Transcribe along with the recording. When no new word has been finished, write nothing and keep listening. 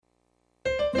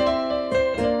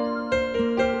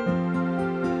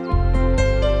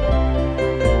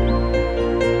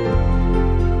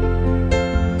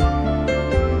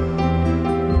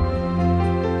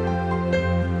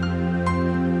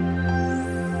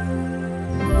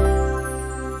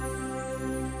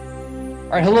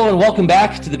All right, hello and welcome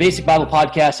back to the Basic Bible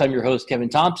Podcast. I'm your host, Kevin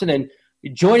Thompson, and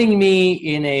joining me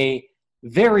in a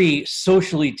very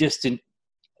socially distant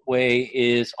way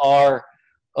is our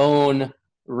own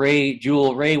Ray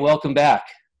Jewell. Ray, welcome back.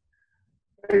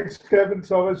 Thanks, Kevin.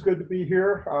 It's always good to be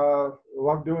here.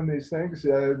 Love doing these things.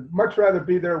 Much rather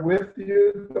be there with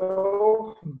you,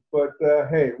 though. But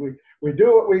hey, we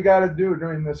do what we got to do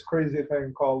during this crazy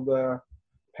thing called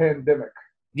pandemic.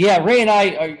 Yeah, Ray and I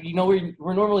are,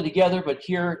 we're normally together, but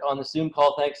here on the Zoom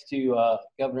call, thanks to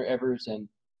Governor Evers and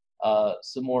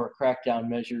some more crackdown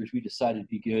measures, we decided to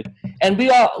be good. And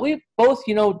we both,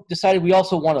 decided we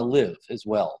also want to live as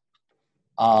well.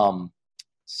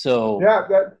 So yeah,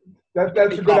 that's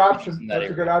a good option. That's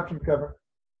a good option, Kevin.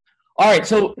 All right,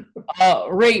 so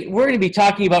Ray, we're going to be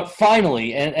talking about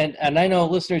finally, and I know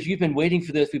listeners, you've been waiting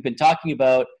for this. We've been talking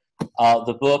about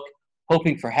the book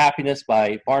 "Hoping for Happiness"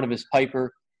 by Barnabas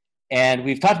Piper. And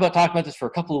we've talking about this for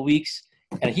a couple of weeks,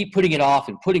 and I keep putting it off.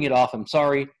 I'm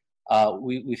sorry.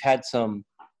 We've had some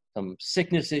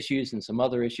sickness issues and some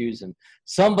other issues, and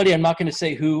somebody, I'm not going to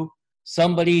say who,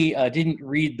 somebody didn't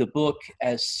read the book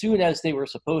as soon as they were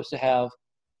supposed to have.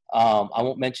 I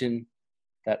won't mention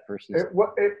that person.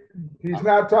 He's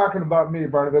not talking about me,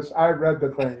 Barnabas. I read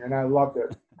the thing, and I loved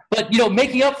it. But,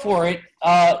 making up for it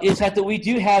is that we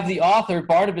do have the author,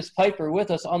 Barnabas Piper, with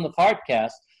us on the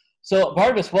podcast. So,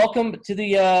 Barnabas, welcome to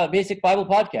the Basic Bible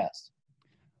Podcast.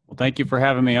 Well, thank you for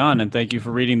having me on, and thank you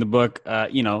for reading the book.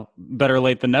 Better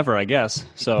late than never, I guess.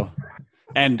 So,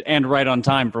 and right on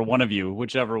time for one of you,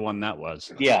 whichever one that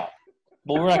was. Yeah.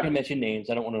 Well, we're not going to mention names.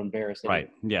 I don't want to embarrass anyone.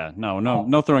 Right. Yeah.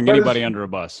 No throwing anybody under a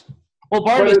bus. Well,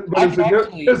 Barnabas,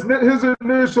 his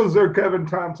initials are Kevin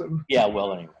Thompson. Yeah.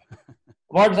 Well, anyway,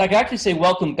 Barnabas, I can actually say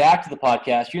welcome back to the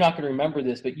podcast. You're not going to remember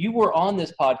this, but you were on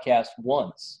this podcast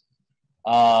once.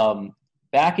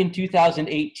 Back in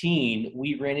 2018,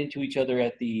 we ran into each other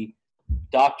at the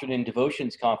Doctrine and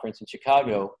Devotions Conference in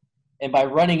Chicago. And by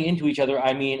running into each other,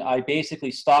 I mean I basically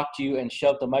stalked you and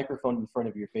shoved the microphone in front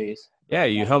of your face. Yeah,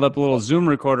 you held up a little Zoom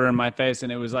recorder in my face,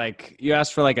 and it was like you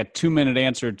asked for like a 2-minute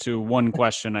answer to one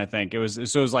question. I think it was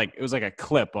like a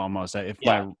clip almost, if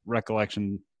my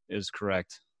recollection is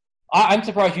correct. I'm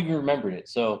surprised you even remembered it,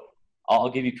 so I'll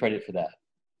give you credit for that.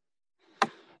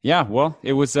 Yeah, well,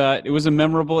 it was a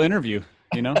memorable interview.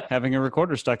 Having a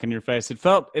recorder stuck in your face. It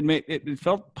felt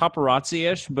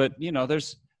paparazzi-ish, but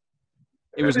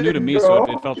it was new to me, so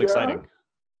it felt exciting.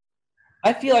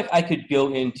 I feel like I could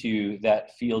go into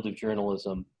that field of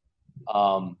journalism.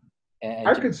 And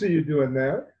I could see you doing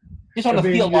that. Just on a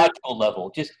theological level.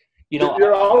 Just,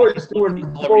 You're always doing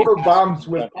photo bombs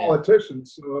with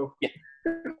politicians. So. Yeah.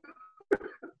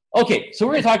 Okay, so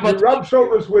we're going to talk about... You rub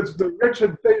shoulders with the rich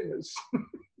and famous.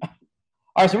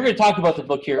 All right, so we're going to talk about the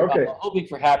book here, okay. Hoping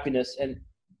for Happiness. And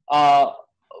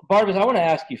Barnabas, I want to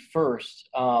ask you first,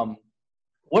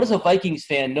 what does a Vikings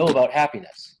fan know about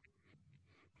happiness?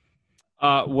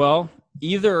 Well,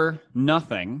 either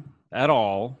nothing at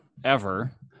all,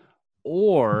 ever,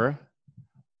 or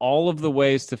all of the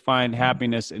ways to find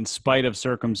happiness in spite of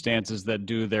circumstances that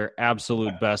do their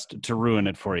absolute best to ruin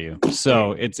it for you.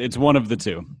 So it's one of the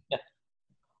two. Yeah.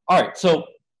 All right, so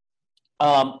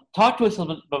talk to us a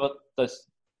little bit about this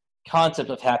concept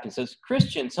of happiness. As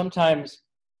Christians, sometimes,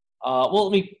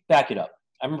 let me back it up.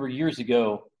 I remember years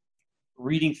ago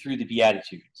reading through the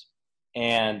Beatitudes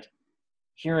and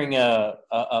hearing a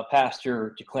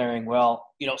pastor declaring,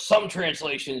 some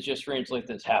translations just translate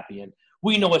this happy. And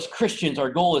we know as Christians, our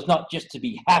goal is not just to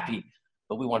be happy,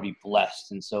 but we want to be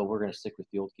blessed. And so we're going to stick with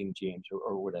the old King James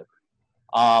or whatever.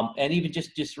 And even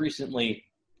just recently,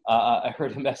 I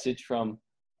heard a message from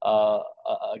a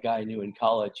guy I knew in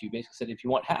college who basically said, if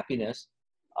you want happiness,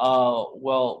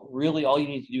 really all you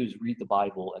need to do is read the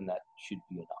Bible, and that should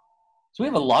be enough. So we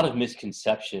have a lot of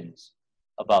misconceptions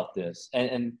about this,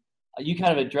 and you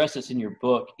kind of address this in your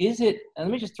book. Is it, and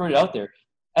let me just throw it out there,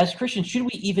 as Christians, should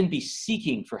we even be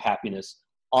seeking for happiness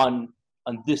on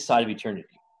this side of eternity?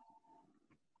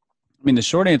 I mean, the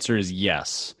short answer is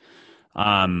yes.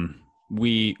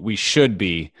 We should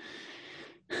be.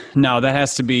 Now, that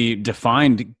has to be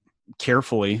defined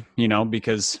carefully,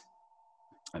 because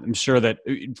I'm sure that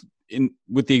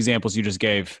with the examples you just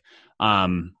gave,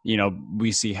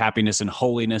 we see happiness and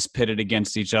holiness pitted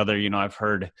against each other. I've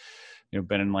heard,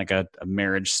 been in like a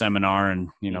marriage seminar, and,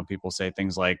 people say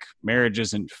things like, marriage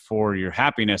isn't for your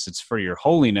happiness, it's for your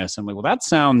holiness. I'm like, well, that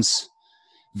sounds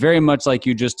very much like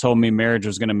you just told me marriage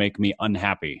was going to make me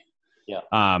unhappy.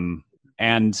 Yeah.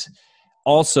 And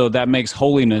also that makes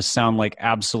holiness sound like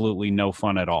absolutely no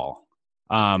fun at all.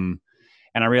 And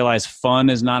I realize fun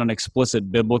is not an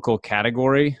explicit biblical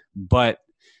category, but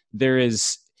there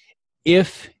is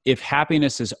if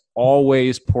happiness is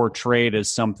always portrayed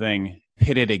as something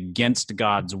pitted against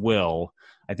God's will,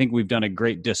 I think we've done a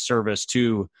great disservice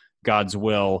to God's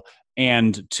will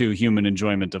and to human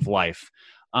enjoyment of life.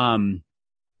 And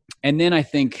then I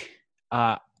think,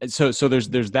 so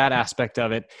there's that aspect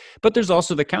of it, but there's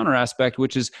also the counter aspect,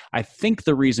 which is, I think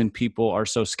the reason people are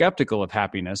so skeptical of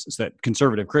happiness, is that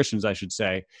conservative Christians, I should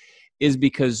say, is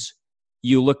because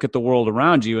you look at the world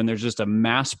around you and there's just a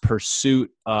mass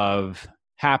pursuit of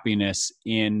happiness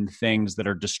in things that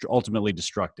are ultimately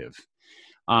destructive.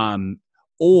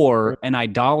 Or an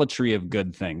idolatry of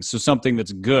good things. So something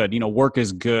that's good, work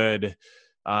is good,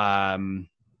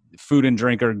 food and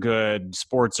drink are good,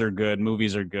 sports are good,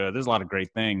 movies are good. There's a lot of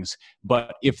great things.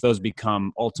 But if those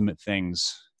become ultimate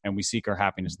things and we seek our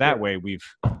happiness that way, we've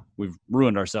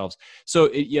ruined ourselves.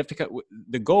 So you have to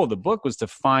the goal of the book was to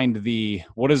find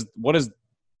what is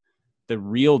the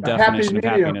real definition of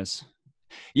happiness.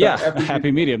 Yeah, a happy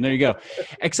medium. There you go.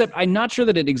 Except I'm not sure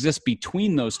that it exists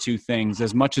between those two things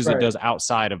as much as it does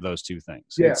outside of those two things.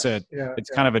 Yes. It's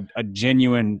kind of a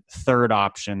genuine third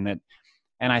option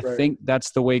and I think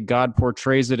that's the way God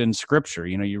portrays it in Scripture.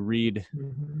 You read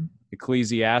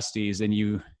Ecclesiastes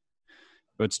and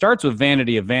it starts with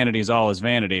vanity of vanities, all is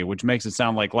vanity, which makes it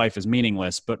sound like life is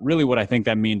meaningless. But really what I think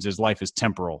that means is life is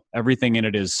temporal. Everything in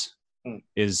it is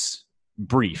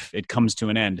brief. It comes to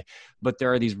an end. But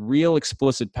there are these real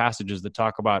explicit passages that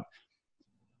talk about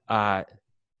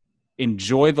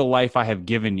enjoy the life I have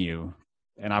given you.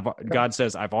 And God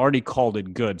says, I've already called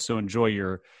it good. So enjoy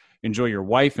your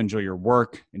wife, enjoy your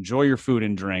work, enjoy your food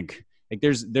and drink. Like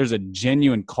there's a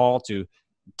genuine call to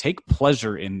take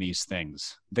pleasure in these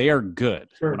things. They are good.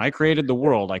 Sure. When I created the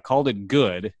world, I called it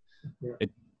good.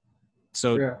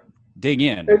 Dig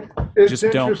in. Just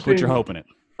don't put your hope in it.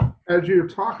 As you're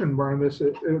talking, Barnabas,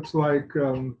 it's like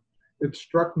it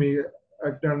struck me.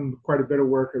 I've done quite a bit of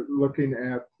work at looking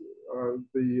at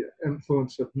the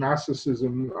influence of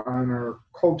Gnosticism on our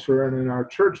culture and in our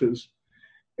churches.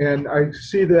 And I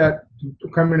see that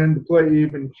coming into play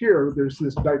even here. There's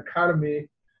this dichotomy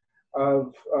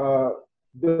of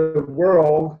the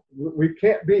world. We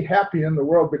can't be happy in the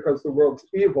world because the world's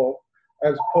evil,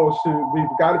 as opposed to we've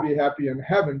got to be happy in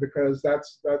heaven because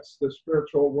that's the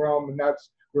spiritual realm and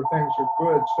that's where things are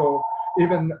good. So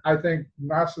even I think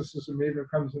Gnosticism even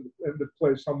comes into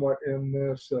play somewhat in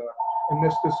this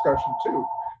discussion too,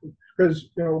 because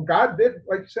God did,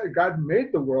 like you said, God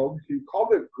made the world. He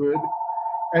called it good,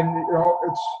 and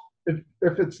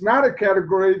if it's not a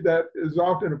category that is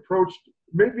often approached,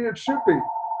 maybe it should be,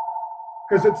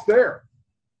 because it's there.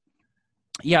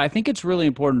 Yeah, I think it's really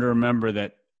important to remember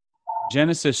that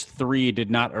Genesis 3 did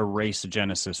not erase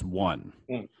Genesis 1.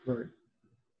 Right.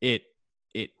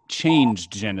 It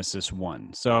changed Genesis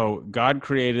 1. So God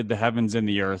created the heavens and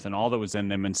the earth and all that was in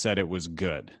them and said it was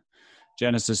good.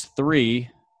 Genesis 3,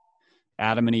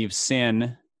 Adam and Eve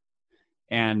sin,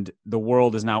 and the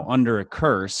world is now under a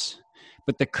curse.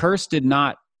 But the curse did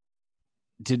not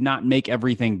make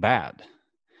everything bad.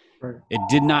 Right. It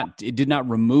did not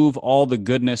remove all the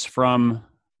goodness from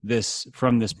this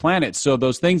planet. So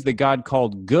those things that God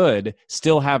called good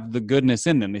still have the goodness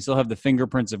in them. They still have the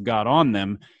fingerprints of God on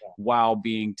them, while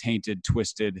being tainted,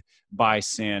 twisted by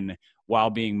sin,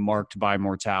 while being marked by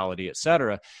mortality,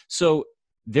 etc. So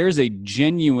there's a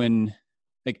genuine,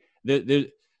 like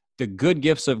the good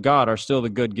gifts of God are still the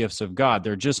good gifts of God.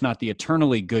 They're just not the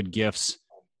eternally good gifts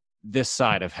this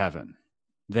side of heaven.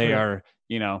 They are,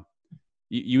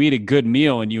 you eat a good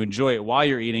meal and you enjoy it while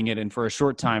you're eating it and for a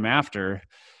short time after,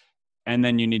 and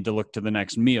then you need to look to the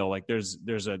next meal. Like there's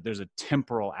a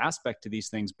temporal aspect to these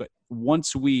things. But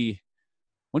once we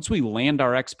land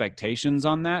our expectations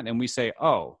on that and we say,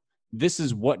 oh, this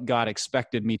is what God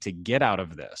expected me to get out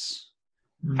of this,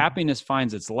 happiness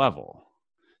finds its level.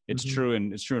 It's true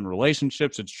in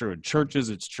relationships. It's true in churches.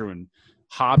 It's true in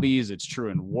hobbies. It's true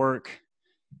in work.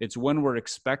 It's when we're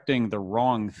expecting the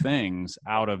wrong things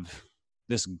out of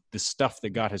this stuff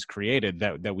that God has created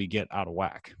that we get out of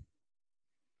whack.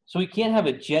 So we can't have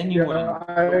a genuine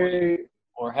joy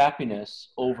or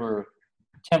happiness over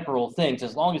temporal things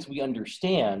as long as we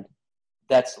understand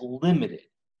that's limited.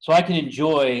 So I can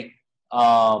enjoy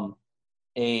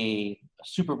a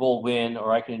Super Bowl win,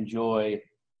 or I can enjoy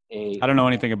I don't know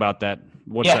anything about that.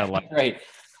 What's that like? Right.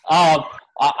 I'm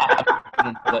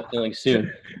into that feeling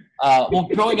soon. Well,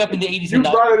 growing up in the 80s and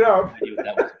 90s, brought it up. I knew what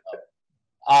that was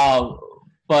about.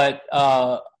 But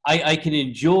I can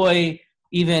enjoy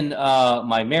even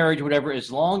my marriage, whatever,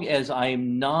 as long as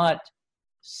I'm not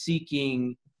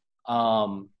seeking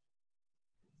an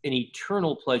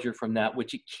eternal pleasure from that,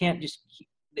 which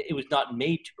it was not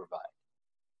made to provide.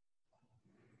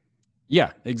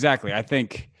 Yeah, exactly. I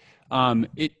think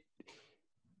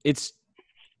it's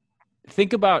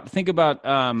think about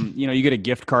you get a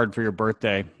gift card for your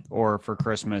birthday or for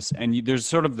Christmas, and there's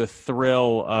sort of the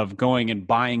thrill of going and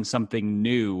buying something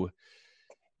new.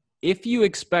 If you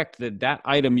expect that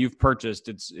item you've purchased,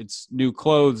 it's new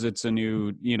clothes, it's a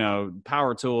new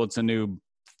power tool, it's a new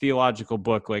theological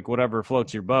book, like whatever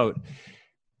floats your boat,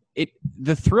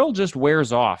 the thrill just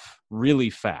wears off really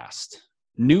fast.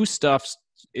 New stuff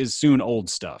is soon old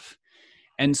stuff.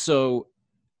 And so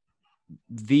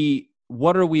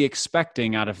what are we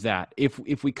expecting out of that?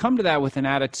 If we come to that with an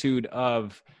attitude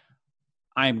of,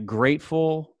 I'm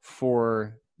grateful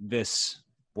for this,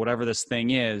 whatever this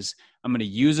thing is, I'm going to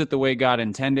use it the way God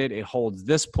intended. It holds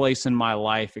this place in my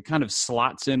life. It kind of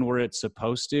slots in where it's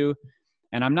supposed to.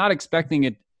 And I'm not expecting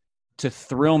it to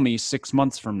thrill me 6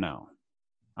 months from now.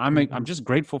 I'm just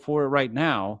grateful for it right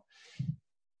now.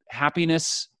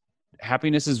 Happiness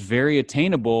is very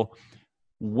attainable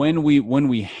when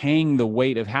we hang the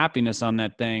weight of happiness on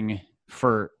that thing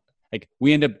for, like,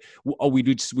 we end up,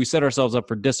 we set ourselves up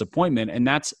for disappointment. And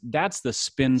that's the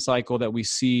spin cycle that we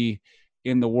see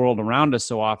in the world around us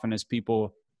so often, as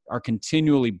people are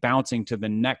continually bouncing to the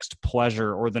next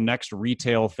pleasure or the next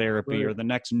retail therapy, right, or the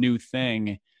next new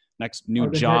thing, next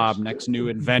new job, next new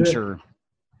adventure.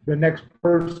 The next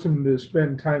person to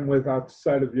spend time with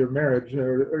outside of your marriage,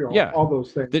 or all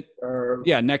those things.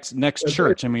 Next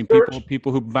church. I mean,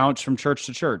 people who bounce from church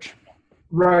to church.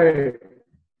 Right.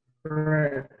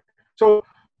 So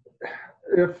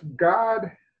if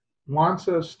God wants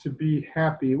us to be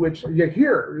happy, which you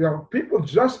hear, people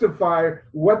justify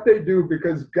what they do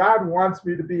because God wants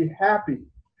me to be happy.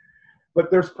 But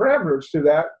there's parameters to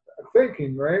that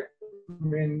thinking, right? I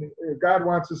mean, God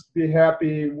wants us to be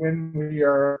happy when we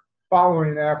are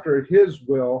following after His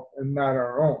will and not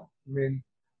our own. I mean,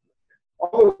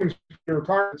 all those things you're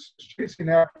talking about, chasing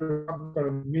after something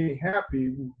to make me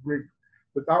happy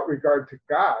without regard to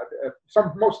God,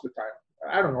 most of the time.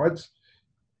 I don't know. It's,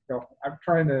 I'm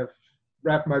trying to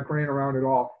wrap my brain around it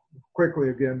all quickly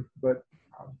again. But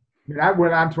I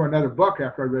went on to another book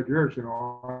after I read yours.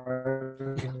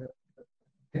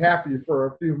 Happy for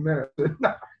a few minutes.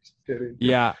 No, just kidding.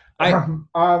 Yeah,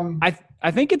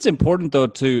 I think it's important though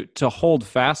to hold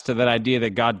fast to that idea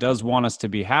that God does want us to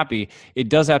be happy. It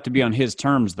does have to be on His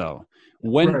terms, though.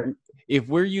 If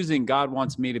we're using "God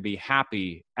wants me to be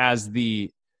happy" as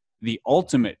the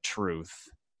ultimate truth,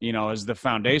 as the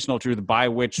foundational truth by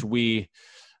which we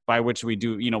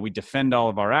do, we defend all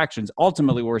of our actions.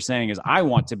 Ultimately, what we're saying is, I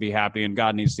want to be happy, and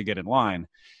God needs to get in line.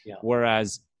 Yeah.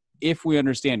 Whereas, if we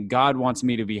understand God wants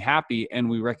me to be happy and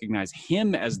we recognize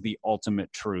Him as the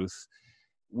ultimate truth,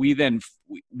 we then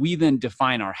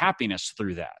define our happiness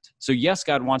through that. So yes,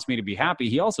 God wants me to be happy.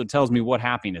 He also tells me what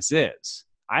happiness is.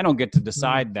 I don't get to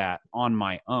decide that on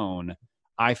my own.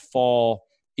 I fall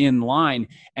in line,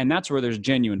 and that's where there's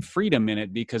genuine freedom in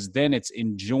it, because then it's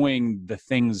enjoying the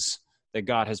things that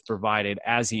God has provided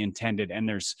as He intended, and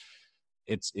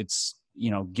it's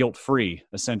guilt-free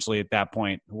essentially at that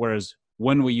point. Whereas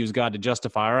when we use God to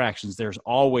justify our actions, there's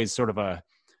always sort of a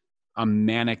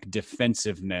manic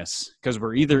defensiveness, because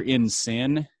we're either in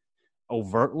sin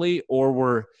overtly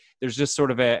or there's just sort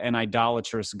of an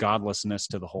idolatrous godlessness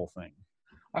to the whole thing.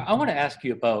 I want to ask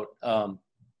you about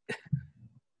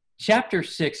chapter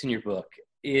 6 in your book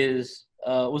was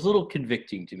a little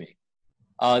convicting to me.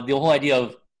 The whole idea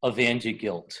of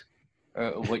evangeguilt,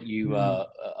 what you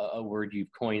a word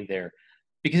you've coined there.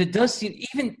 Because it does seem,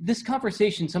 even this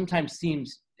conversation sometimes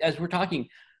seems, as we're talking,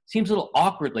 seems a little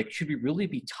awkward. Like, should we really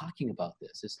be talking about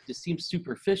this? This seems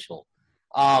superficial.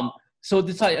 So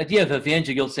this idea of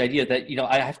evangeguilt is the idea that,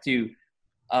 I have to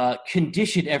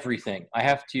condition everything. I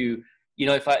have to,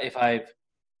 if I've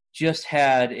just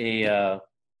had a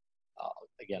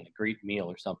great meal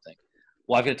or something,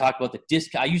 well, I've got to talk about the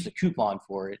discount. I used a coupon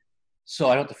for it, so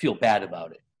I don't have to feel bad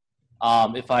about it.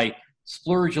 If I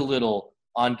splurge a little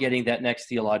on getting that next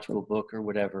theological book or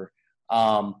whatever,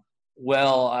 I've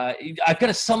got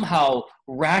to somehow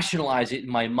rationalize it in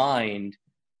my mind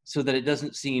so that it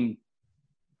doesn't seem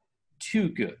too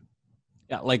good.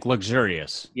 Yeah, like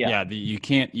luxurious. Yeah, you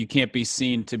can't be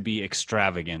seen to be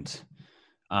extravagant.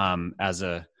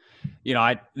 That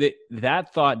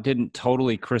thought didn't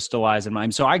totally crystallize in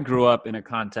mind. So I grew up in a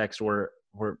context where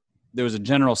there was a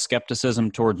general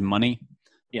skepticism towards money.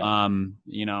 Yeah.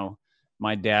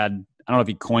 My dad, I don't know if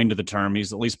he coined the term,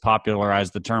 he's at least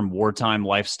popularized the term wartime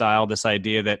lifestyle, this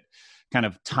idea that kind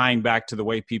of tying back to the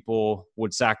way people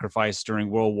would sacrifice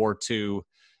during World War II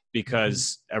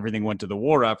because everything went to the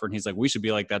war effort. And he's like, we should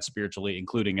be like that spiritually,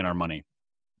 including in our money.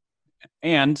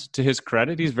 And to his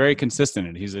credit, he's very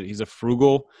consistent. He's a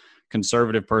frugal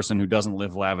conservative person who doesn't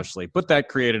live lavishly, but that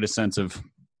created a sense of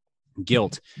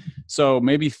guilt. So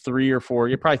maybe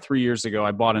probably 3 years ago,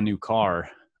 I bought a new car.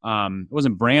 It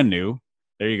wasn't brand new.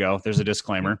 There you go. There's a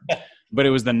disclaimer, but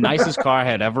it was the nicest car I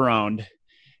had ever owned.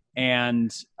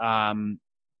 And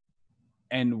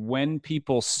when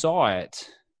people saw it,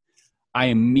 I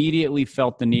immediately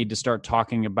felt the need to start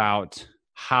talking about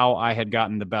how I had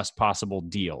gotten the best possible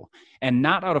deal, and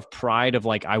not out of pride of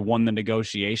like, I won the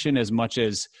negotiation, as much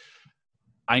as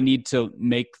I need to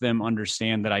make them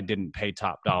understand that I didn't pay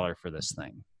top dollar for this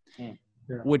thing. Yeah.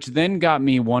 Which then got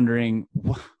me wondering,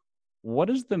 what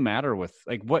is the matter with,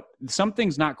 like,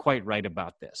 something's not quite right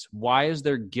about this. Why is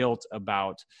there guilt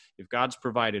about, if God's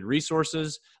provided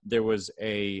resources, there's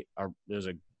a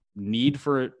need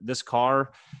for this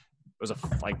car.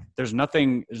 There's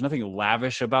nothing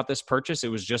lavish about this purchase. It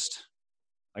was just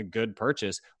a good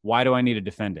purchase. Why do I need to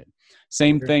defend it?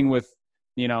 Same thing with,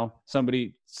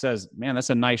 somebody says, man,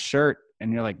 that's a nice shirt.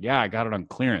 And you're like, yeah, I got it on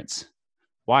clearance.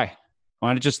 Why?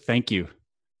 Why not just thank you?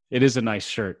 It is a nice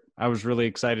shirt. I was really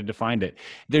excited to find it.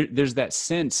 There's that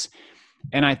sense.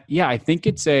 And I think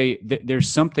there's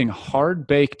something hard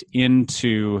baked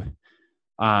into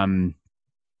us.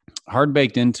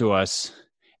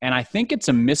 And I think it's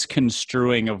a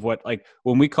misconstruing of what, like,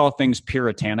 when we call things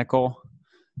puritanical,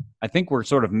 I think we're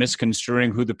sort of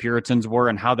misconstruing who the Puritans were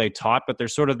and how they taught, but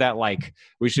there's sort of that, like,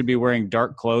 we should be wearing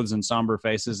dark clothes and somber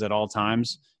faces at all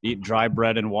times, eat dry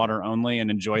bread and water only,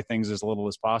 and enjoy things as little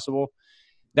as possible.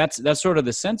 That's sort of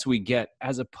the sense we get,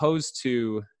 as opposed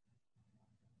to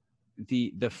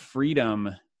the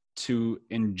freedom to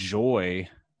enjoy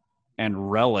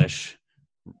and relish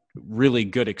really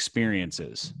good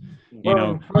experiences.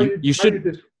 You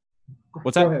should.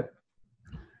 What's that? Go ahead.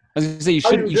 I was going to say you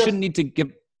shouldn't need to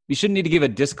give a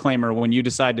disclaimer when you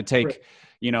decide to take,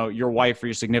 your wife or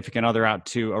your significant other out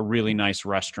to a really nice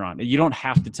restaurant. You don't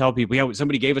have to tell people, yeah,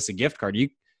 somebody gave us a gift card.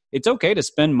 It's okay to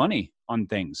spend money on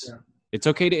things. Yeah. It's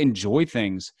okay to enjoy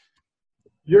things.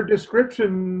 Your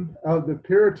description of the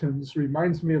Puritans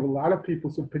reminds me of a lot of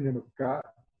people's opinion of God.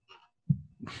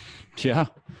 Yeah.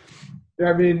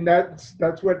 I mean, that's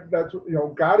God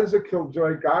is a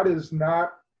killjoy. God does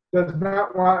not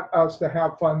want us to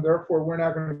have fun. Therefore, we're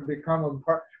not going to become a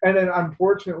part. And then,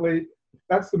 unfortunately,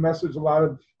 that's the message a lot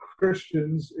of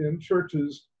Christians in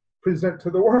churches present to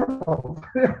the world.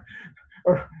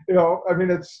 I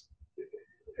mean, it's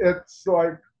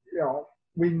like,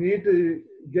 we need to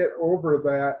get over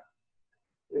that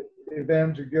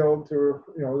evangel to,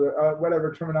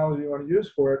 whatever terminology you want to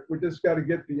use for it. We just got to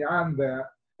get beyond that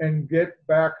and get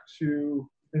back to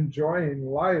enjoying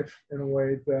life in a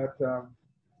way that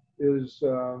is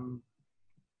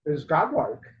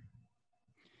godlike.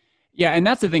 Yeah, and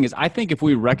that's the thing is, I think if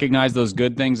we recognize those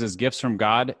good things as gifts from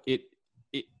God, it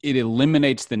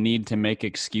eliminates the need to make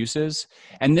excuses.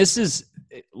 And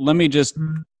let me just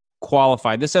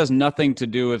qualify. This has nothing to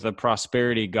do with a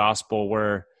prosperity gospel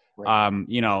where,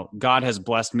 God has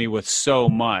blessed me with so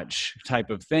much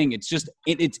type of thing. It's just,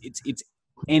 it's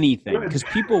anything, because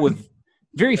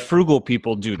very frugal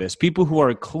people do this. People who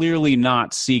are clearly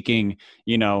not seeking,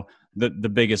 the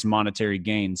biggest monetary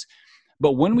gains.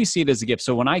 But when we see it as a gift,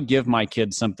 so when I give my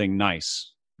kids something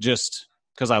nice, just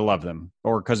because I love them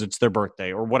or because it's their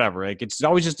birthday or whatever, like it's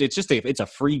a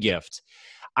free gift.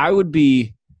 I would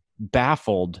be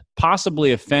baffled,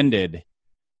 possibly offended,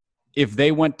 if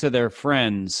they went to their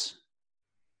friends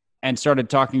and started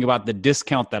talking about the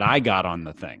discount that I got on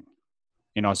the thing.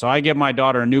 So I give my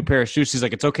daughter a new pair of shoes. She's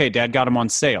like, it's okay, Dad got them on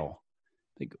sale.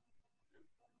 Like,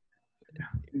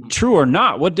 true or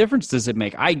not, what difference does it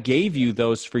make? I gave you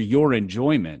those for your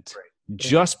enjoyment. Right.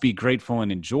 Just be grateful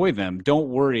and enjoy them. Don't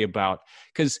worry about,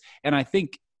 and I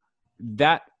think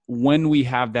that when we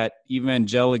have that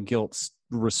evangelical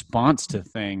response to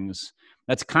things,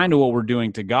 that's kind of what we're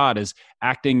doing to God, is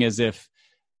acting as if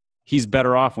he's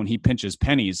better off when he pinches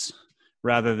pennies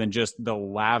rather than just the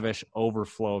lavish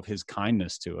overflow of his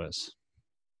kindness to us.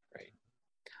 Right.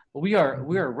 Well, we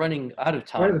are running out of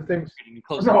time. One of the things.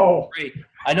 No.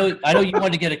 I know you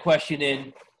wanted to get a question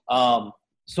in,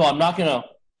 so I'm not going to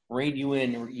rein you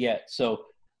in yet. So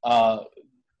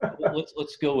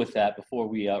let's go with that before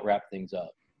we wrap things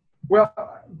up. Well,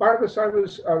 Barnabas, I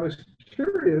was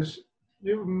curious.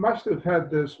 You must have had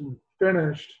this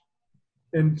finished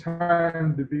in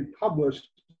time to be published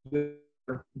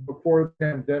before the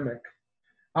pandemic.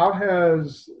 How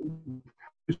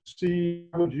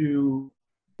would you,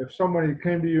 if somebody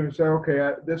came to you and said,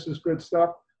 okay, this is good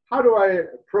stuff, how do I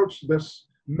approach this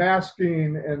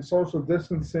masking and social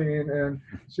distancing and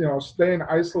staying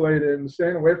isolated and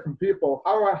staying away from people?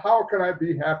 How can I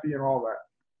be happy in all that?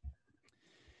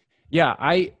 Yeah,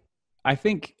 I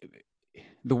think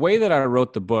the way that I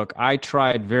wrote the book, I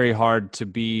tried very hard to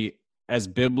be as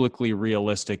biblically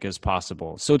realistic as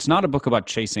possible. So it's not a book about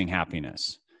chasing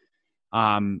happiness.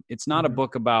 It's not a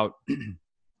book about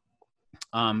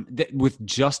with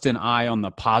just an eye on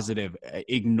the positive,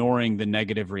 ignoring the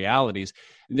negative realities.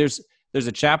 There's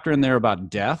a chapter in there about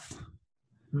death,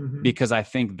 because I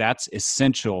think that's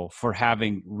essential for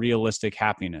having realistic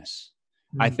happiness.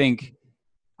 I think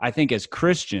as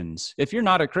Christians, if you're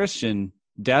not a Christian,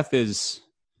 death is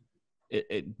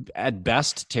at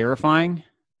best terrifying.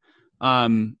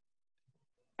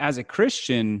 As a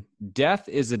Christian, death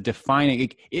is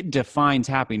it defines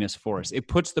happiness for us. It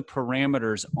puts the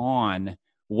parameters on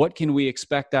what can we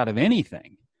expect out of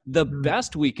anything. The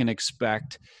best we can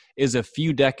expect is a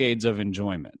few decades of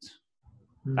enjoyment.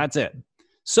 That's it.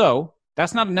 So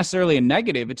that's not necessarily a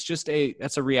negative. It's just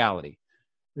that's a reality.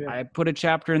 Yeah. I put a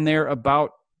chapter in there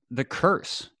about the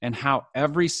curse and how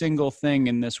every single thing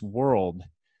in this world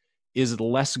is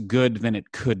less good than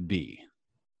it could be.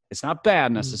 It's not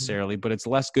bad necessarily, but it's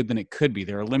less good than it could be.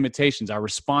 There are limitations. Our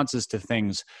responses to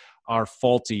things are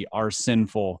faulty, are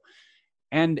sinful.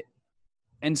 And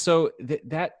so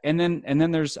that, and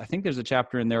then there's, I think there's a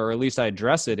chapter in there, or at least I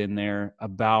address it in there,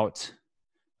 about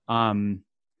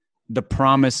the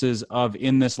promises of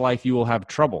in this life you will have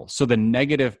trouble. So the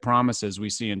negative promises we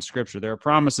see in Scripture, there are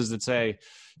promises that say,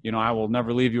 I will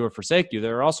never leave you or forsake you.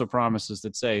 There are also promises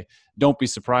that say, don't be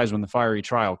surprised when the fiery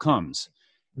trial comes.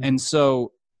 And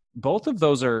so both of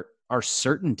those are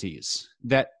certainties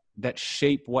that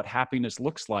shape what happiness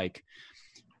looks like.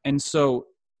 And so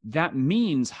that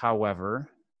means, however,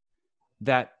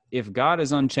 that if God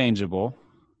is unchangeable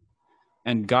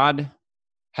and God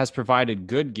has provided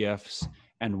good gifts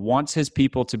and wants his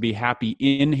people to be happy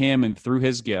in him and through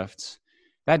his gifts,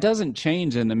 that doesn't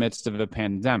change in the midst of a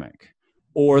pandemic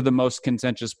or the most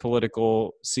contentious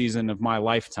political season of my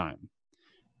lifetime.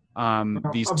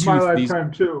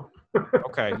 Too.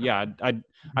 Okay, yeah,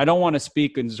 I don't want to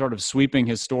speak in sort of sweeping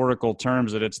historical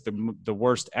terms that it's the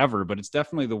worst ever, but it's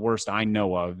definitely the worst I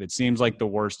know of. It seems like the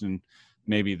worst in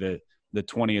maybe the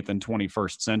 20th and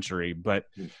 21st century, but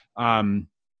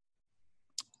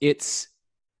it's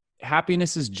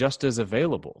happiness is just as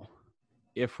available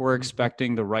if we're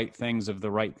expecting the right things of the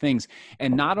right things.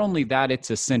 And not only that, it's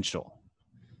essential.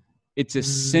 It's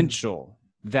essential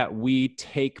that we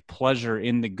take pleasure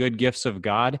in the good gifts of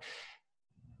God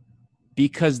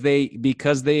because they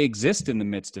exist in the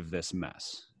midst of this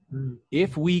mess.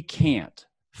 If we can't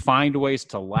find ways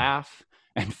to laugh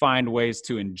and find ways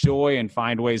to enjoy and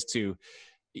find ways to,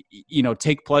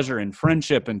 take pleasure in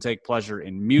friendship and take pleasure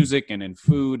in music and in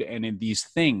food and in these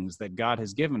things that God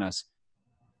has given us,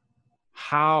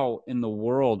 how in the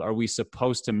world are we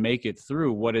supposed to make it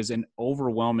through what is an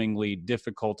overwhelmingly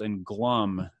difficult and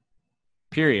glum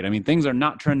period? I mean, things are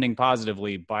not trending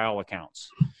positively by all accounts.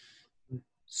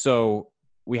 So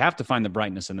we have to find the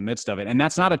brightness in the midst of it. And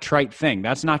that's not a trite thing.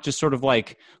 That's not just sort of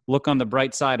like, look on the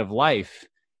bright side of life.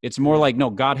 It's more like, no,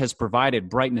 God has provided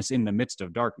brightness in the midst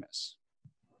of darkness.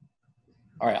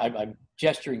 All right, I'm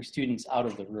gesturing students out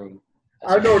of the room.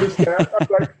 I noticed that. I'm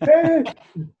like, hey,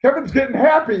 Kevin's getting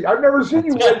happy. I've never seen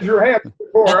you raise your hand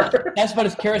before. That's about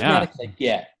as charismatic as I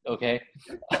get, okay?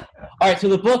 All right, so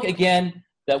the book, again,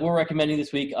 that we're recommending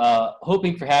this week,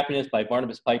 Hoping for Happiness by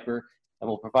Barnabas Piper, and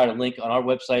we'll provide a link on our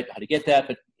website how to get that,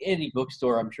 but any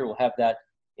bookstore, I'm sure will have that,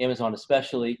 Amazon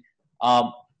especially.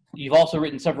 You've also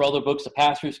written several other books, The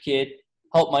Pastor's Kid,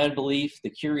 Help My Unbelief, The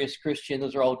Curious Christian.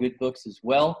 Those are all good books as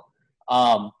well.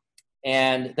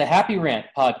 And the Happy Rant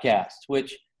podcast,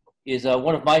 which is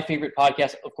one of my favorite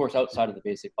podcasts, of course, outside of the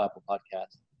Basic Bible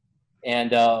podcast.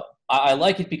 And I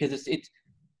like it because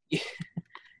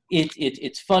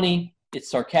it's funny, it's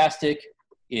sarcastic,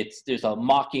 there's a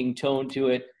mocking tone to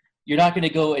it. You're not going to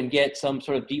go and get some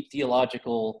sort of deep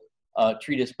theological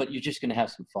treatise, but you're just going to have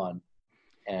some fun.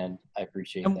 And I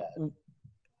appreciate that.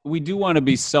 We do want to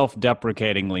be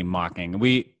self-deprecatingly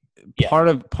mocking. Part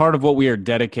of what we are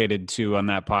dedicated to on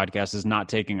that podcast is not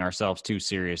taking ourselves too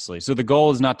seriously. So the goal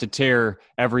is not to tear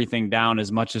everything down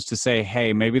as much as to say,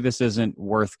 hey, maybe this isn't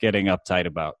worth getting uptight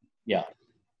about. Yeah.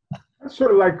 That's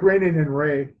sort of like Raining in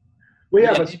Ray. We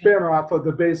have a spin-off of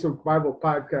the Basic Bible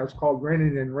podcast called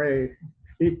Raining in Ray.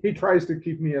 He tries to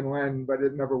keep me in line, but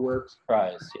it never works.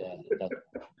 Tries, yeah.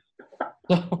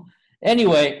 So,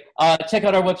 anyway, check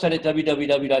out our website at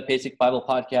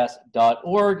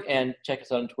www.basicbiblepodcast.org and check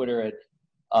us out on Twitter at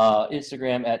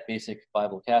Instagram at Basic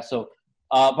Biblecast. So,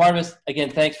 Barnabas,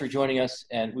 again, thanks for joining us,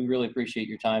 and we really appreciate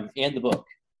your time and the book.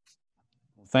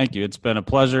 Thank you. It's been a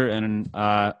pleasure, and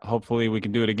hopefully we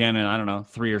can do it again in,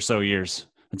 3 or so years.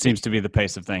 It seems to be the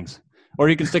pace of things. Or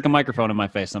you can stick a microphone in my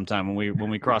face sometime when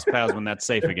we cross paths when that's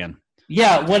safe again.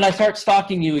 Yeah, when I start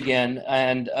stalking you again,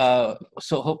 and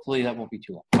so hopefully that won't be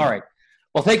too long. All right.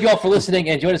 Well, thank you all for listening,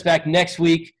 and join us back next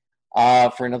week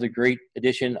for another great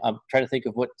edition. I'm trying to think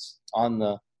of what's on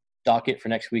the docket for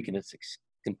next week, and it's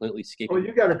completely escaping. Oh,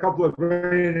 you got a couple of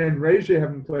Rain and Rays you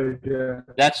haven't played yet.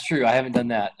 That's true. I haven't done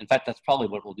that. In fact, that's probably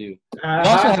what we'll do. We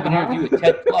also have an interview with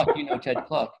Ted Kluck. You know Ted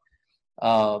Kluck,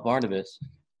 Barnabas.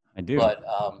 I do. But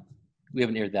we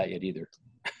haven't aired that yet either.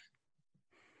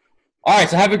 All right,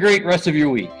 so have a great rest of your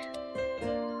week.